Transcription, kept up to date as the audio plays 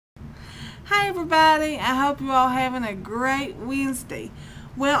Hi everybody, I hope you all having a great Wednesday.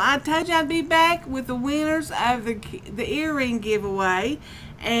 Well, I told you I'd be back with the winners of the earring giveaway,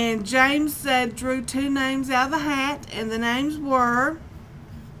 and James drew two names out of the hat, and the names were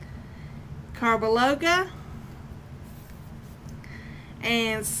Carballoca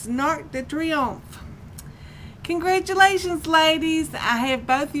and Snarkdetriomphe. Congratulations, ladies. I have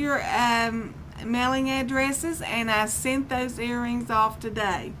both your mailing addresses, and I sent those earrings off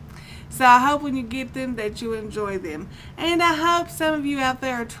today. So I hope when you get them that you enjoy them. And I hope some of you out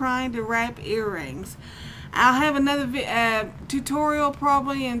there are trying to wrap earrings. I'll have another tutorial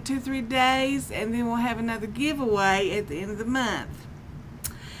probably in 2-3 days, and then we'll have another giveaway at the end of the month.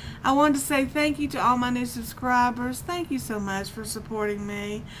 I wanted to say thank you to all my new subscribers. Thank you so much for supporting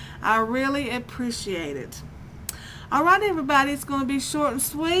me. I really appreciate it. Alright everybody, it's going to be short and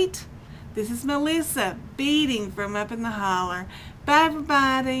sweet. This is Melissa, beading from up in the holler. Bye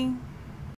everybody.